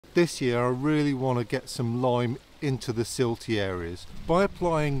This year I really want to get some lime into the silty areas. By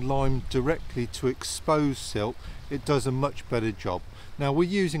applying lime directly to exposed silt, it does a much better job. Now we're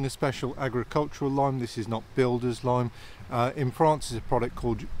using a special agricultural lime. This is not builder's lime. In France is a product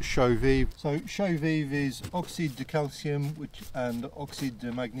called Chaux Vif. So Chaux Vif is oxide de calcium and oxide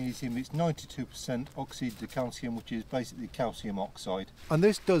de magnesium. It's 92% oxide de calcium, which is basically calcium oxide. And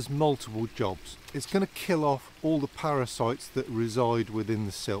this does multiple jobs. It's going to kill off all the parasites that reside within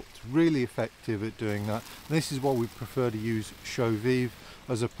the silt. It's really effective at doing that. And this is why we prefer to use Chaux Vif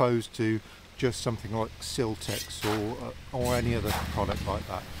as opposed to just something like Siltex or any other product like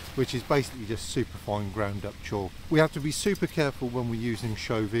that, which is basically just superfine ground up chalk. We have to be super careful when we're using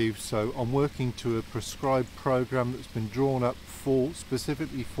Chaux Vif, so I'm working to a prescribed program that's been drawn up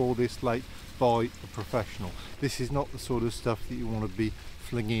specifically for this lake by a professional. This is not the sort of stuff that you want to be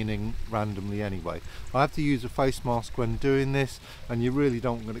flinging in randomly anyway. I have to use a face mask when doing this, and you really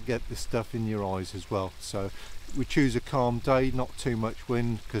don't want to get this stuff in your eyes as well. So we choose a calm day, not too much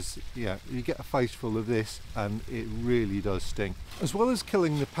wind, because yeah, you get a face full of this and it really does sting. As well as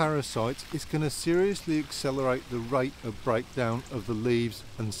killing the parasites, it's going to seriously accelerate the rate of breakdown of the leaves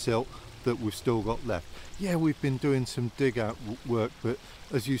and silt that we've still got left. Yeah, we've been doing some dig out work, but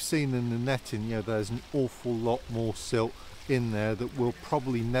as you've seen in the netting, you know, there's an awful lot more silt in there that we'll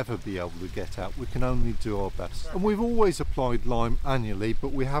probably never be able to get out. We can only do our best. And we've always applied lime annually,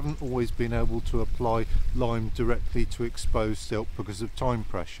 but we haven't always been able to apply lime directly to exposed silt because of time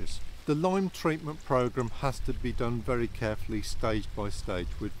pressures. The lime treatment program has to be done very carefully, stage by stage,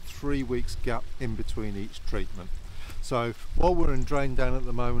 with 3 weeks gap in between each treatment. So while we're in drain down at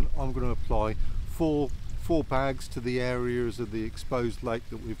the moment, I'm going to apply four bags to the areas of the exposed lake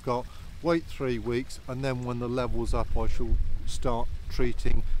that we've got. Wait 3 weeks, and then when the level's up, I shall start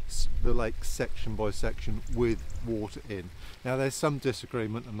treating the lake section by section with water in. Now there's some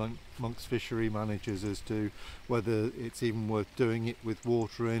disagreement amongst fishery managers as to whether it's even worth doing it with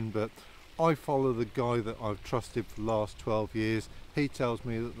water in, but I follow the guy that I've trusted for the last 12 years. He tells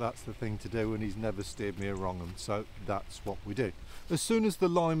me that that's the thing to do, and he's never steered me wrong, and so that's what we do. As soon as the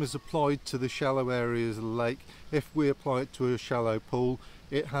lime is applied to the shallow areas of the lake, if we apply it to a shallow pool,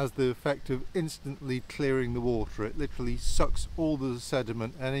 it has the effect of instantly clearing the water. It literally sucks all the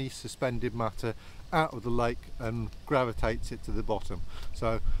sediment, any suspended matter, out of the lake and gravitates it to the bottom.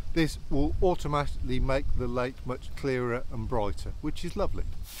 So this will automatically make the lake much clearer and brighter, which is lovely.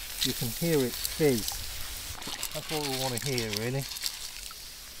 You can hear it fizz. That's what we want to hear, really.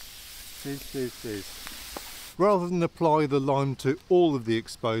 Fizz, fizz, fizz. Rather than apply the lime to all of the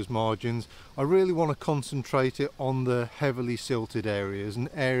exposed margins, I really want to concentrate it on the heavily silted areas and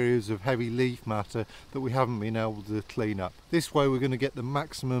areas of heavy leaf matter that we haven't been able to clean up. This way we're going to get the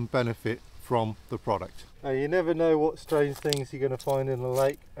maximum benefit from the product. Now you never know what strange things you're going to find in the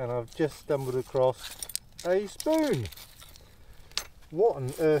lake, and I've just stumbled across a spoon. What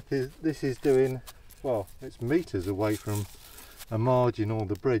on earth is this doing? Well, it's meters away from a margin or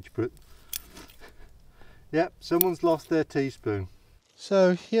the bridge, but yep, someone's lost their teaspoon.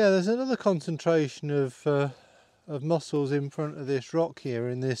 So yeah, there's another concentration of mussels in front of this rock here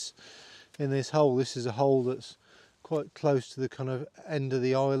in this hole. This is a hole that's quite close to the kind of end of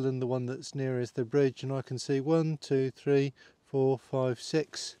the island, the one that's nearest the bridge, and I can see 1, 2, 3, 4, 5,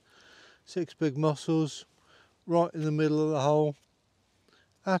 6 big mussels right in the middle of the hole.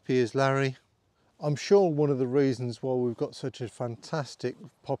 Happy as Larry. I'm sure one of the reasons why we've got such a fantastic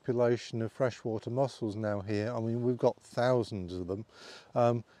population of freshwater mussels now here, I mean we've got thousands of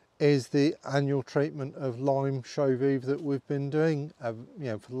them, is the annual treatment of lime Chaux Vif that we've been doing you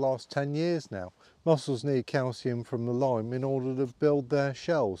know, for the last 10 years now. Mussels need calcium from the lime in order to build their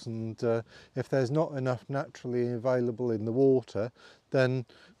shells, and if there's not enough naturally available in the water, then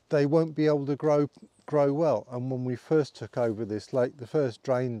they won't be able to grow well. And when we first took over this lake, the first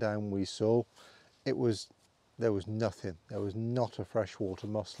drain down we saw, there was nothing. There was not a freshwater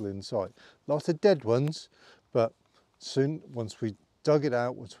mussel in sight. Lots of dead ones, but soon, once we dug it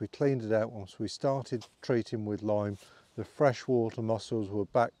out, once we cleaned it out, once we started treating with lime, the freshwater mussels were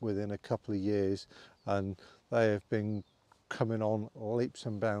back within a couple of years, and they have been coming on leaps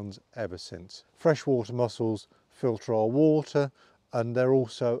and bounds ever since. Freshwater mussels filter our water, and they're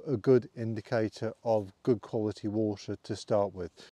also a good indicator of good quality water to start with.